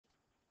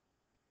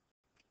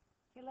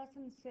Okay,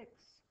 lesson 6.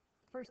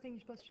 First thing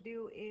you're supposed to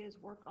do is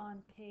work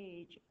on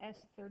page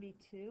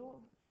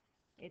S32.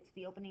 It's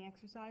the opening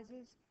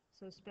exercises.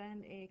 So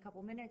spend a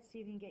couple minutes, see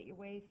if you can get your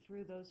way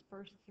through those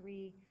first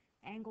 3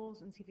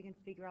 angles and see if you can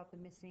figure out the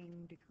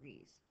missing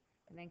degrees.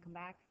 And then come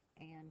back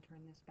and turn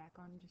this back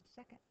on in just a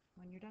second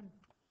when you're done.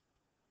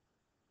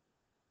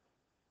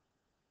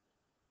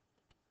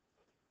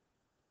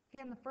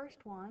 Okay, and the first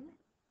one,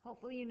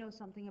 hopefully you know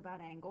something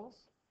about angles.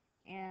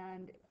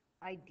 And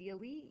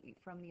ideally,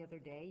 from the other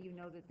day, you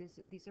know that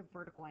these are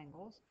vertical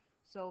angles.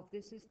 So if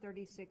this is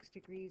 36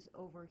 degrees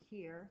over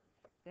here,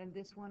 then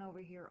this one over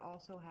here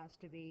also has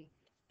to be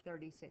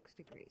 36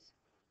 degrees.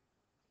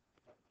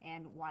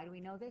 And why do we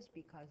know this?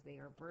 Because they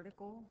are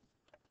vertical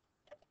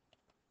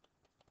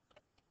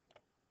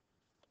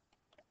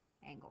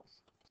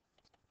angles.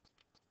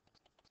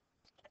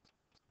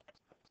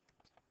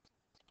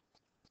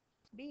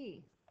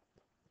 B,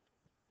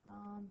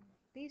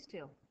 these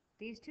two.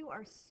 These two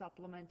are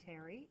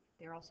supplementary.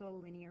 They're also a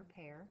linear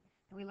pair.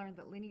 And we learned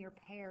that linear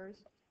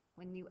pairs,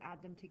 when you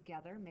add them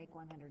together, make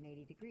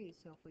 180 degrees.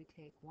 So if we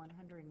take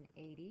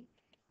 180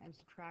 and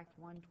subtract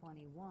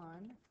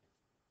 121,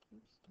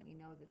 oops, we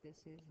know that this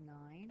is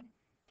 9,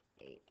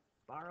 8.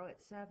 Borrow at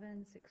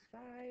 7, 6,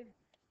 5.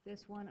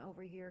 This one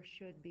over here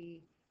should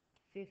be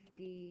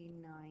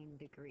 59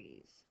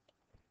 degrees.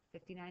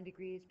 59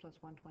 degrees plus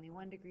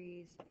 121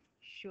 degrees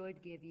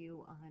should give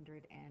you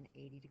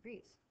 180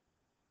 degrees.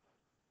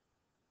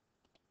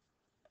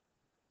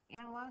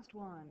 And the last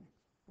one,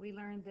 we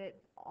learned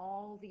that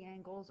all the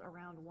angles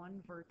around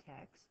one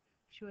vertex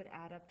should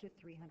add up to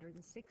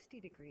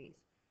 360 degrees.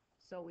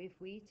 So if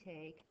we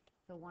take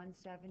the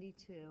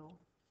 172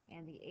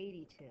 and the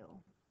 82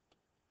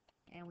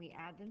 and we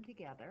add them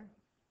together,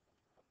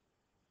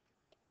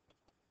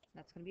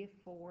 that's going to be a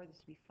 4, this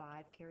will be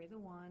 5, carry the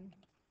 1,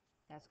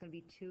 that's going to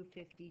be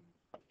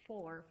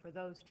 254 for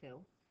those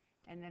two.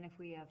 And then if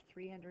we have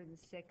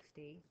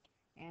 360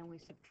 and we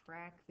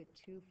subtract the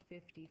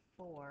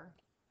 254,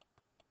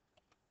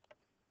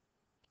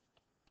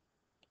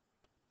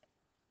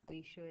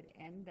 we should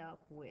end up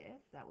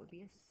with, that would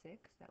be a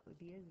 6, that would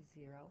be a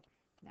 0,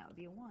 and that would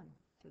be a 1.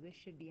 So this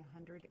should be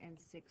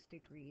 106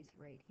 degrees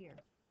right here.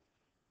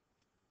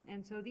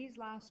 And so these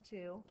last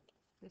two,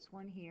 this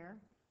one here,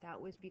 that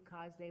was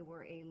because they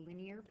were a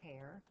linear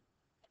pair.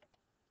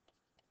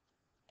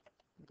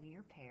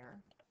 Linear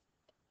pair.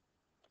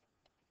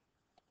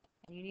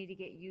 And you need to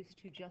get used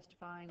to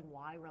justifying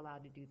why we're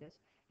allowed to do this.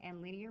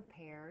 And linear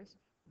pairs,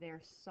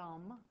 their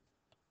sum,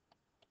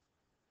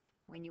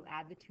 when you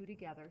add the two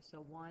together,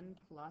 so one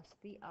plus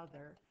the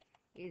other,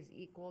 is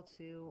equal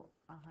to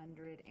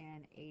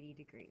 180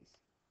 degrees.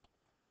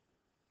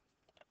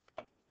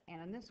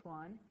 And on this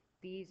one,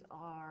 these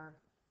are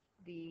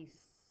the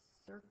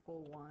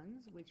circle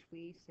ones, which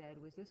we said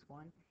was this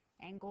one,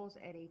 angles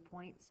at a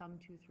point sum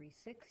to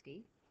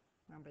 360.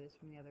 Remember this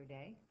from the other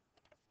day.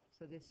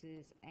 So this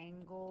is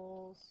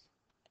angles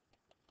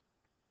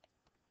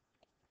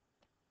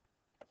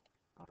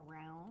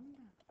around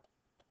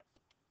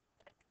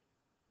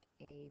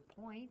a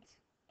point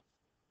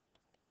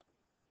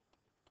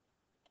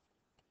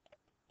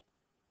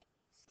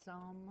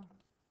sum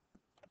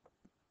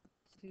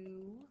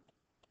to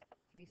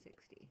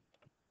 360.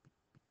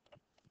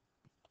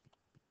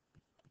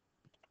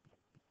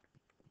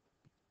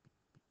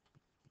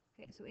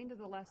 Okay, so into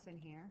the lesson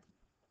here.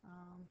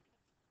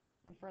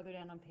 And further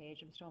down on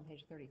page, I'm still on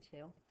page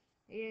 32,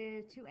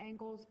 is two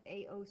angles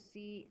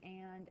AOC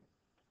and,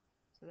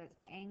 so that's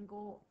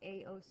angle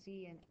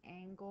AOC and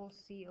angle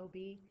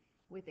COB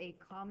with a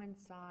common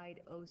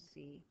side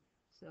OC.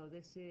 So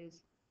this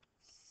is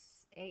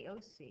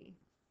AOC,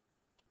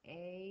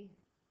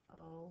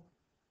 AOC,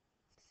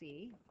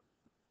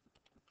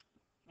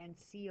 and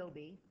COB,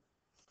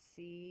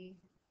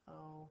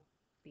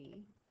 COB,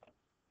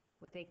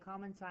 with a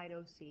common side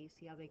OC.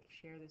 See how they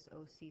share this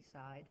OC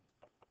side?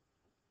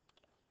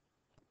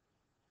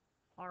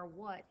 Are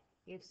what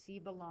if C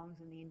belongs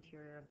in the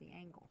interior of the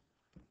angle?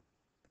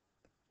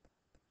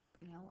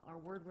 Now, our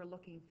word we're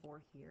looking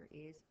for here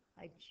is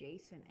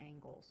adjacent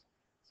angles.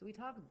 So we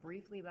talked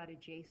briefly about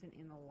adjacent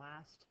in the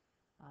last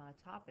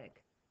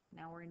topic.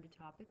 Now we're into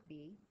topic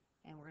B,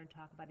 and we're going to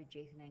talk about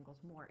adjacent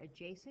angles more.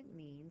 Adjacent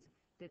means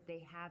that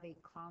they have a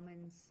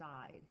common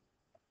side.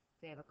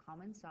 If they have a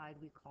common side,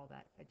 we call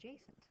that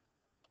adjacent.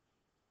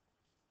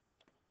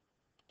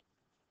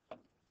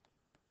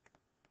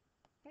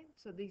 Okay,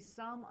 so the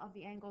sum of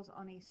the angles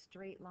on a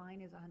straight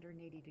line is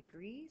 180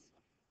 degrees,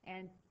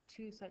 and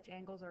two such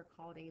angles are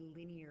called a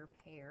linear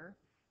pair.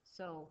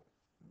 So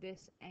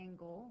this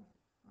angle,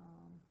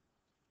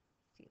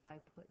 see if I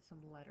put some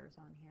letters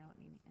on here. I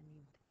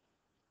need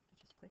to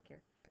just click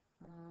here.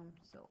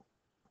 So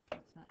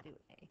let's not do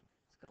A.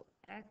 Let's go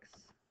X,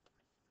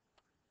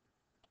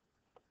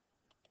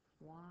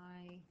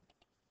 Y,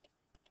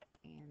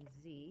 and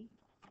Z.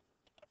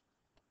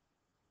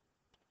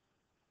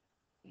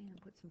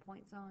 And put some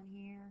points on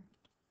here.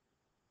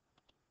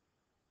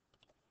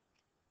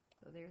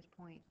 So there's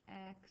point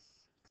X.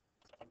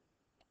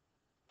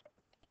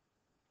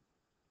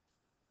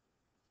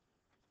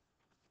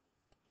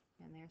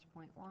 there's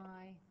point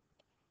Y,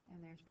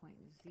 and there's point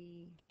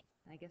Z,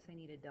 and I guess I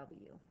need a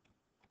W.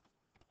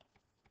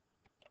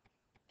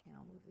 And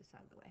I'll move this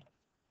out of the way.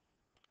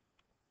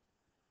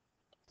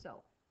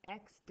 So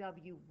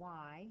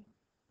XWY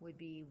would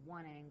be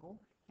one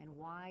angle, and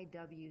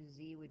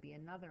YWZ would be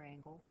another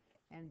angle,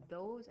 and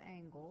those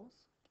angles,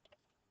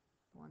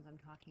 the ones I'm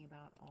talking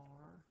about,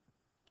 are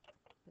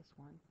this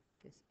one,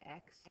 this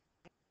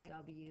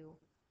XWY,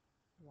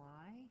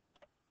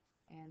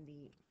 and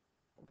the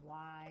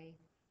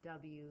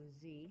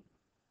YWZ,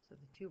 so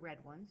the two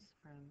red ones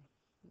from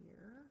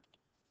here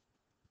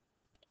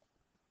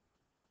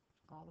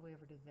all the way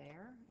over to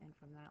there, and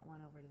from that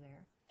one over to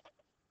there.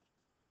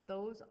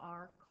 Those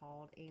are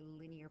called a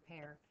linear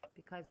pair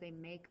because they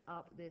make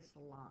up this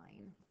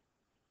line.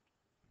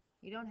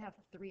 You don't have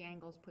three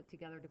angles put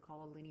together to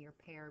call a linear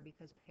pair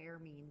because pair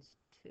means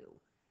two.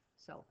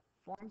 So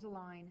forms a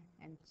line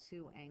and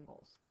two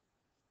angles.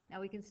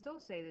 Now we can still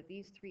say that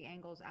these three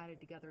angles added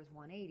together is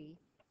 180,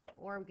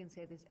 or we can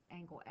say this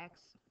angle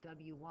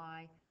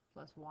XWY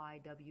plus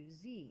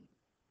YWZ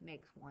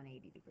makes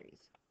 180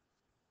 degrees.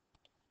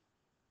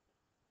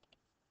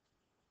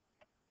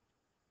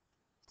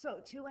 So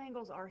two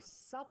angles are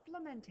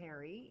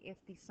supplementary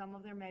if the sum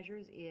of their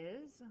measures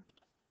is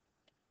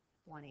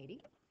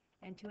 180,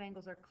 and two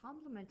angles are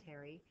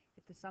complementary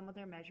if the sum of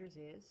their measures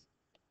is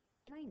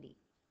 90.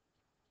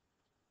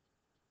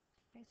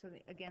 Okay, so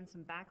again,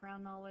 some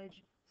background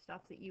knowledge,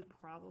 stuff that you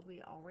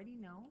probably already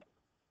know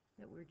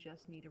that we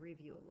just need to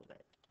review a little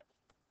bit.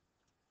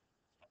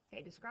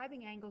 Okay,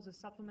 describing angles as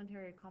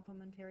supplementary or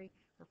complementary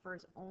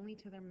refers only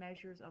to their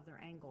measures of their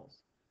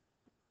angles.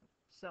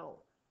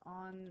 So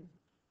on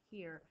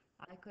here,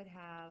 I could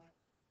have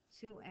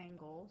two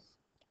angles,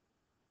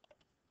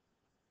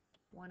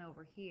 one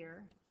over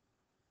here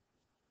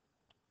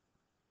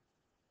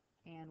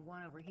and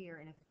one over here,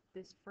 and if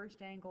this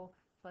first angle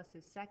plus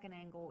this second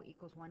angle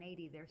equals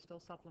 180, they're still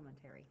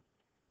supplementary.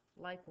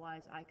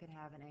 Likewise, I could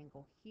have an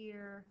angle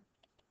here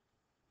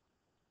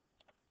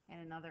and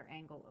another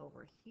angle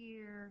over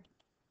here,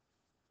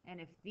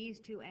 and if these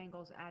two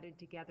angles added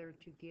together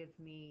to give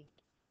me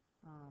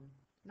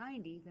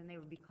 90, then they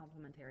would be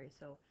complementary.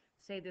 So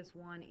say this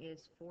one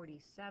is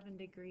 47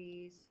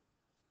 degrees,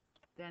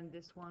 then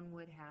this one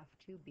would have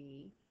to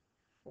be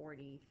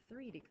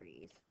 43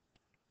 degrees.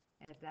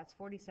 And if that's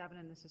 47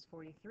 and this is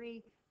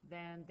 43,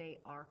 then they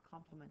are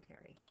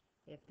complementary.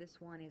 If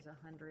this one is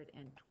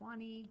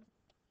 120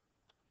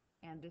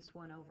 and this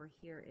one over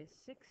here is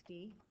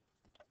 60,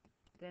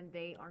 then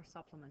they are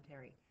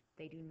supplementary.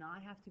 They do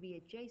not have to be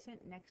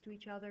adjacent next to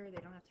each other.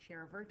 They don't have to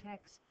share a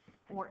vertex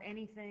or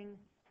anything.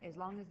 As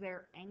long as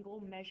their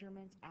angle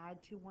measurements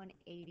add to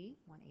 180,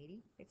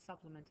 it's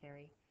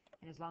supplementary.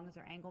 And as long as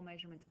their angle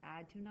measurements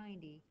add to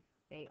 90,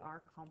 they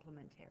are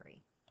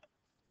complementary.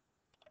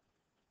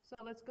 So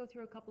let's go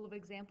through a couple of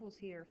examples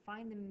here.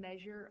 Find the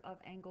measure of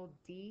angle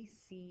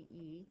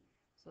DCE.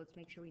 So let's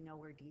make sure we know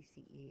where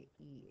DCE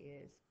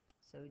is.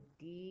 So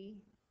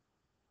D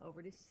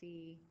over to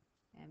C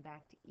and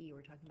back to E.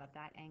 We're talking about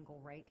that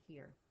angle right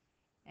here.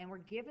 And we're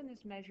given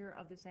this measure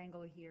of this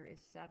angle here is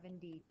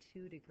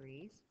 72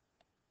 degrees,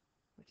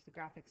 which the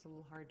graphic's a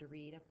little hard to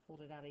read. I've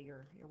pulled it out of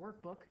your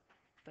workbook,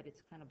 but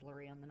it's kind of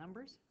blurry on the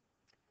numbers.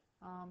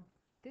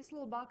 This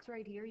little box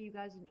right here, you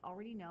guys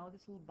already know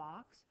this little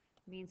box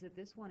means that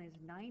this one is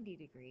 90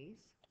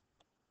 degrees.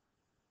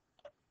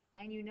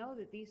 And you know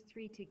that these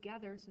three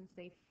together, since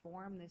they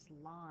form this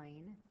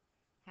line,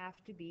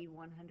 have to be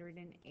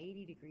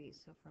 180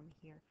 degrees. So from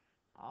here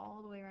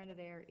all the way around to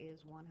there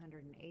is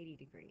 180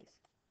 degrees.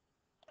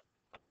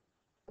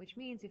 Which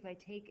means if I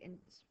take and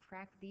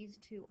subtract these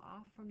two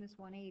off from this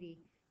 180,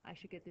 I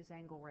should get this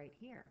angle right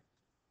here.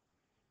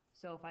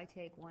 So if I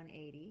take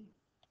 180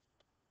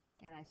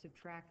 and I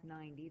subtract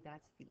 90,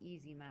 that's the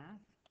easy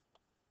math.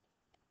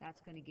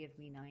 That's going to give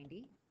me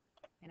 90.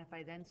 And if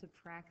I then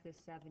subtract this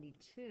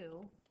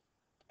 72,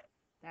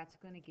 that's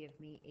going to give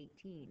me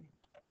 18.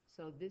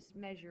 So this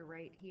measure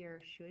right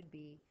here should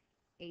be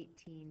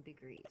 18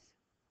 degrees.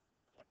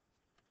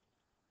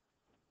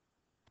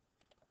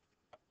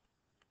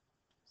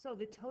 So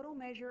the total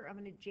measure of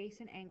an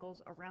adjacent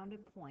angles around a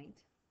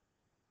point,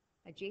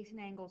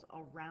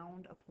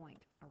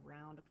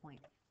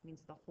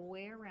 means the whole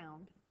way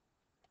around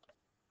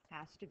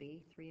has to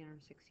be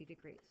 360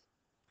 degrees.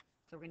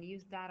 So we're going to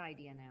use that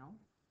idea now.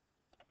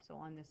 So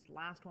on this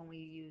last one, we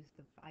used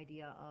the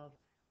idea of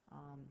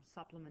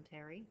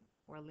supplementary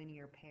or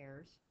linear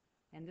pairs.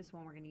 And this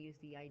one, we're going to use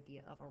the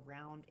idea of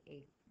around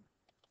a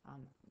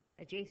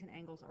adjacent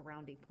angles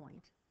around a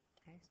point.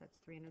 Okay, so that's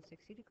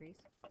 360 degrees.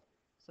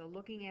 So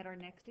looking at our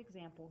next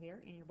example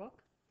here in your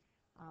book,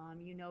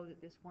 you know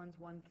that this one's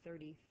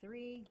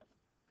 133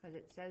 because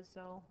it says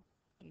so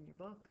in your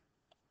book.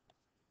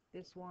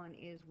 This one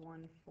is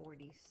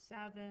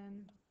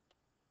 147,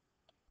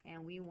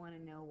 and we want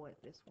to know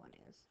what this one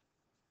is.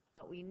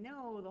 But we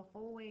know the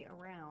whole way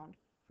around,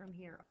 from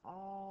here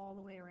all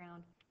the way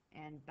around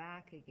and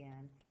back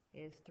again,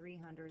 is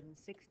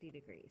 360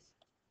 degrees.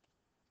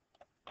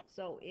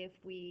 So if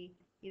we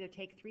either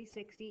take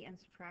 360 and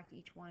subtract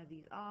each one of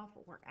these off,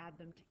 or add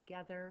them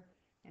together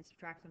and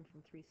subtract them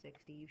from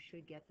 360. You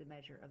should get the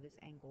measure of this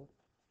angle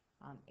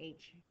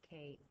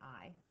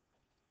HKI.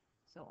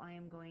 So I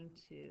am going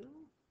to,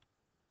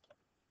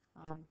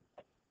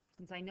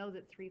 since I know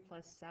that 3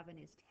 plus 7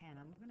 is 10,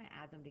 I'm going to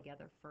add them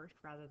together first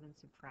rather than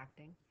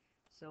subtracting.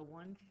 So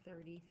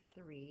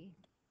 133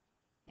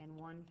 and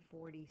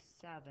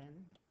 147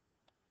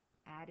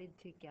 added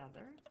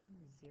together,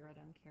 0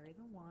 down, carry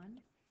the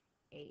 1,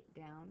 8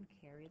 down,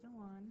 carry the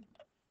 1,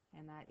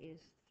 and that is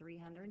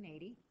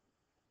 380.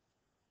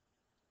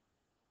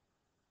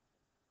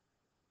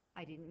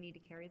 I didn't need to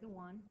carry the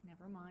 1,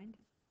 never mind,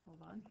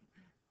 hold on,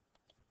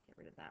 get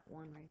rid of that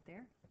 1 right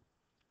there,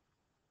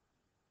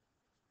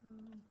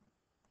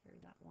 carry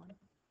that 1.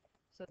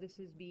 So this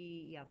is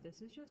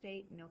this is just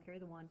 8, no carry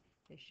the 1,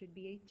 this should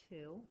be a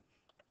 2,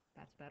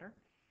 that's better.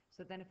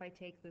 So then if I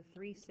take the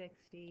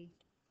 360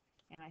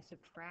 and I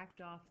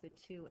subtract off the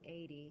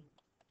 280,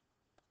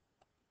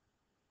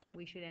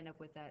 we should end up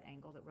with that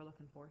angle that we're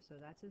looking for. So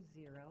that's a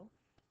 0.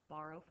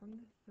 Borrow from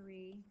the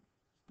 3,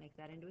 make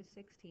that into a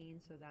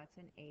 16, so that's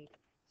an 8.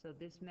 So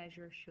this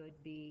measure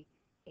should be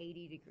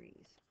 80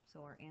 degrees.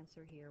 So our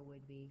answer here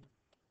would be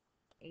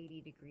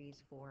 80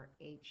 degrees for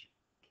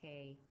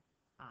HKI,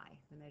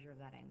 the measure of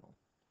that angle.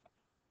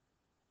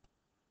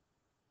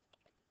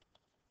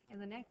 In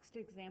the next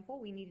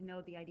example, we need to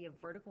know the idea of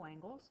vertical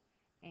angles,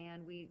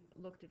 and we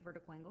looked at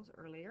vertical angles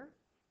earlier,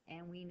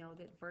 and we know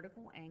that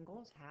vertical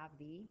angles have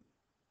the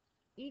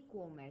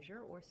equal measure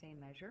or same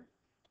measure.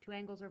 Two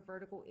angles are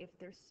vertical if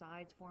their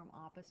sides form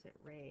opposite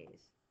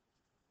rays.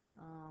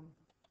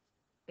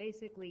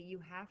 Basically, you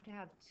have to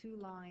have two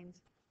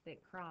lines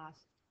that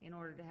cross in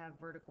order to have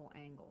vertical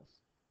angles.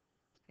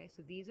 Okay,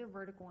 so these are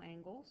vertical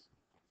angles,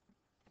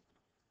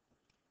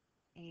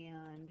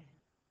 and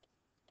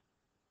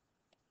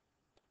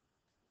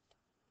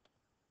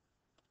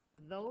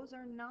those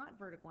are not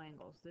vertical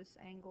angles. This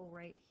angle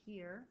right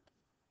here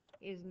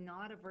is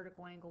not a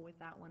vertical angle with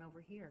that one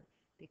over here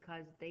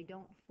because they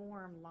don't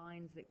form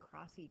lines that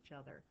cross each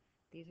other.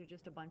 These are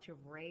just a bunch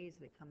of rays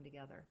that come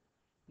together.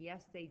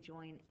 Yes, they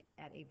join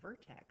at a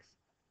vertex,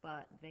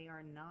 but they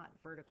are not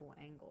vertical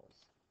angles.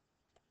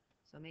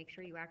 So make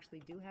sure you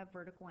actually do have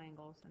vertical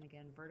angles, and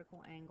again,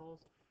 vertical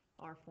angles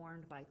are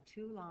formed by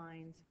two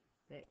lines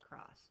that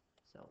cross.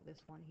 So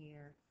this one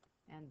here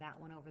and that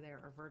one over there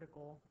are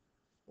vertical,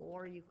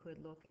 or you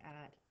could look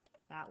at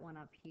that one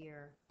up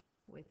here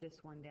with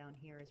this one down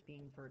here as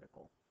being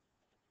vertical.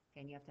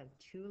 Okay, and you have to have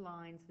two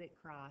lines that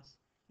cross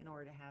in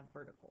order to have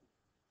vertical.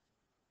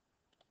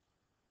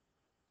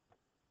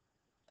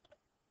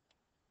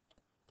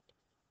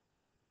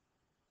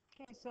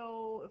 Okay,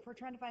 so if we're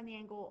trying to find the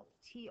angle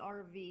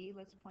TRV,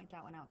 let's point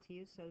that one out to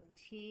you. So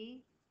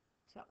T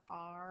to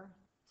R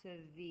to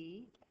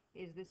V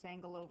is this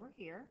angle over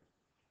here.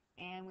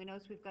 And we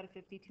notice we've got a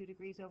 52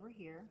 degrees over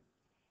here.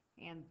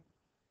 And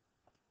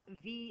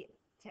V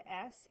to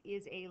S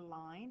is a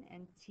line,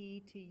 and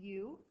T to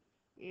U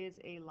is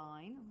a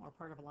line, or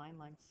part of a line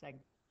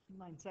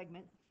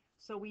segment.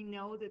 So we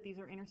know that these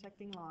are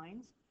intersecting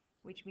lines,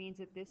 which means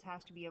that this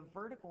has to be a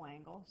vertical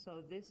angle,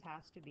 so this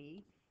has to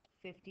be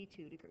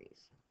 52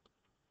 degrees.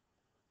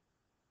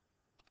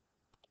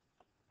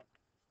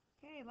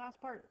 Okay, last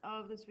part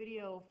of this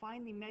video,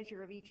 find the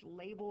measure of each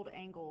labeled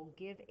angle.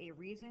 Give a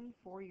reason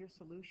for your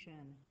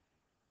solution.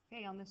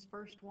 Okay, on this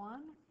first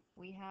one,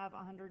 we have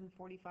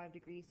 145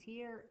 degrees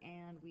here,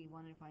 and we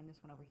want to find this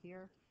one over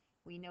here.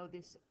 We know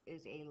this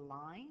is a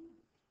line,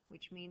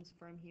 which means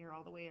from here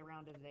all the way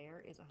around to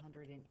there is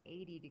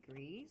 180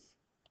 degrees,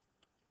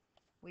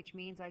 which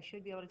means I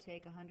should be able to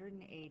take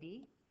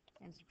 180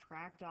 and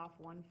subtract off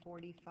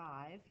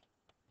 145.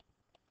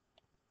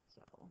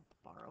 So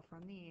borrow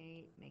from the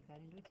 8, make that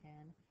into a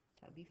 10, so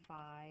that would be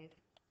 5,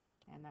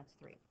 and that's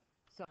 3.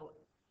 So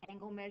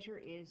angle measure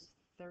is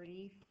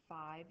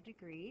 35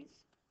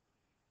 degrees,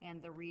 and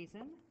the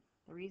reason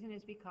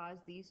is because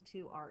these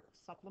two are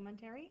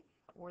supplementary,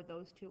 or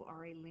those two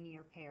are a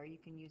linear pair. You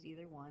can use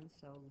either one,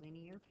 so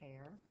linear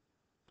pair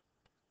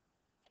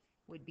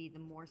would be the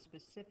more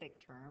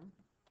specific term,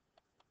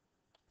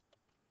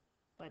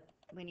 but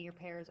linear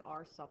pairs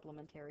are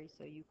supplementary,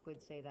 so you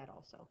could say that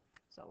also.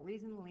 So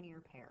reason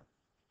linear pair.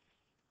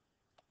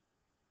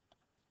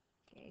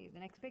 Okay, the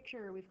next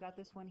picture, we've got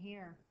this one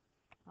here.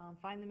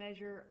 Find the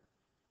measure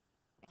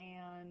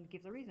and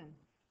give the reason.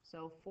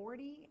 So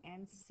 40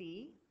 and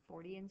C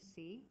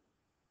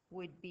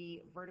would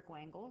be vertical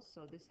angles,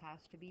 so this has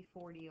to be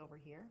 40 over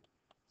here.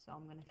 So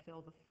I'm going to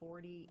fill the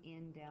 40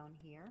 in down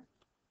here.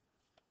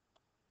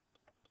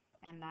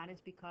 And that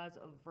is because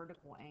of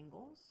vertical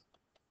angles.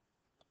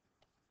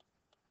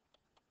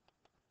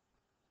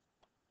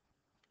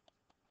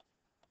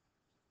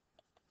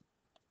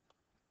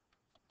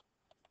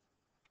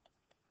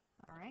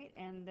 All right,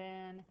 and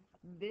then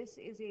this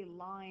is a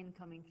line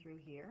coming through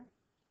here.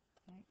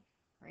 Okay,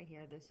 right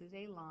here, this is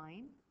a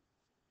line.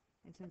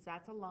 And since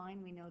that's a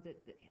line, we know that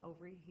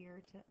over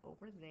here to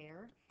over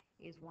there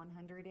is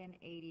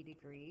 180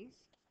 degrees.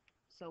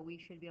 So we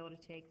should be able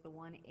to take the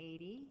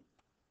 180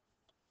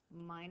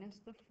 minus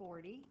the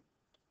 40,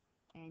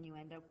 and you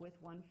end up with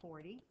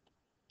 140.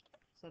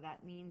 So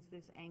that means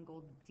this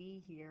angle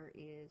D here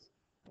is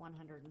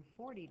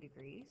 140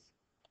 degrees.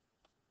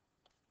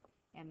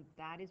 And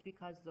that is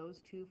because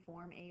those two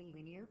form a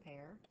linear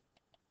pair.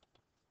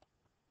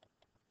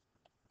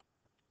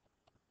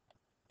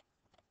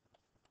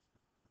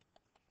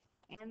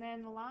 And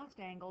then the last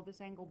angle, this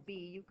angle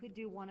B, you could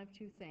do one of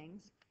two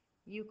things.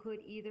 You could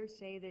either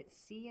say that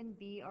C and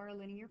B are a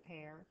linear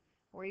pair,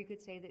 or you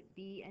could say that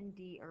B and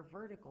D are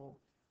vertical,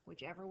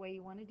 whichever way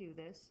you want to do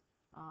this.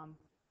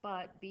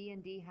 But B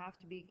and D have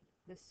to be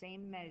the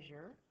same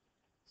measure.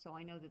 So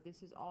I know that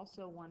this is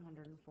also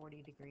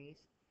 140 degrees.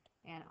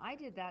 And I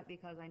did that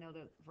because I know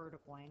the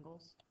vertical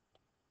angles.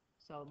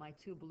 So my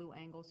two blue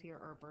angles here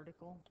are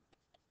vertical.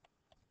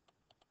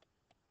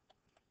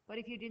 But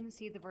if you didn't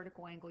see the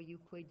vertical angle, you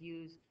could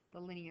use the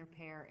linear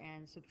pair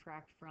and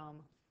subtract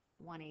from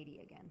 180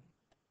 again.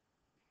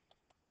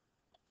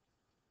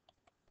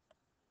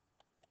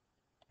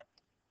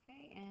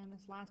 Okay, and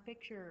this last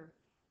picture,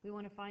 we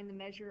want to find the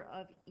measure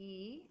of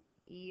E.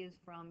 E is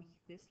from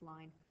this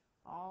line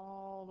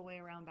all the way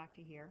around back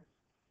to here.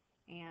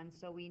 And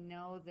so we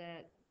know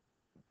that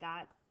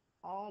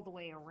all the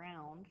way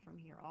around, from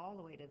here all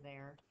the way to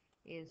there,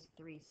 is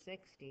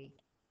 360.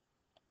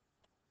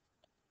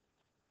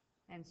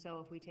 And so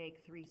if we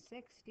take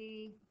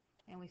 360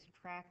 and we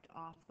subtract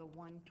off the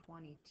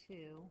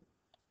 122,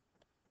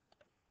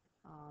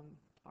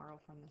 borrow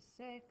from the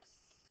 6,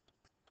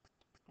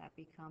 that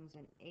becomes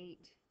an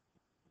 8,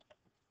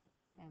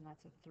 and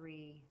that's a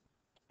 3,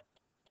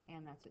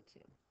 and that's a 2.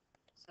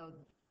 So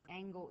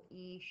angle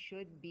E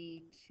should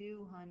be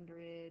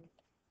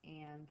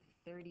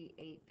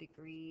 238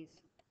 degrees,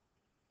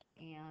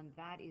 and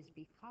that is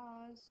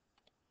because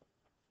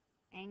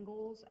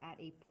angles at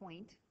a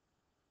point,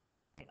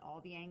 right, all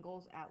the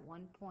angles at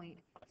one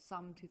point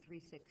sum to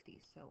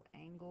 360. So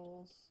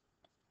angles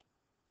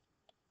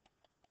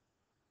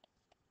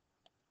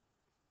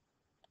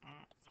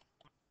at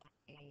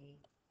a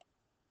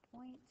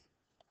point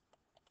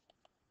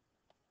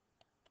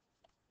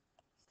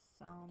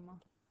sum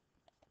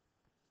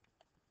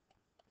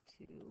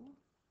to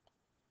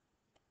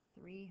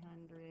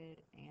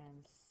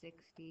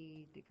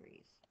 360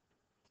 degrees.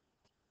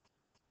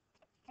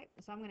 Okay,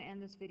 so I'm going to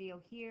end this video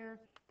here.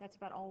 That's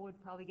about all we'll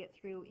probably get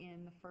through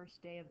in the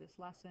first day of this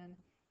lesson,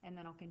 and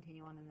then I'll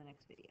continue on in the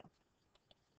next video.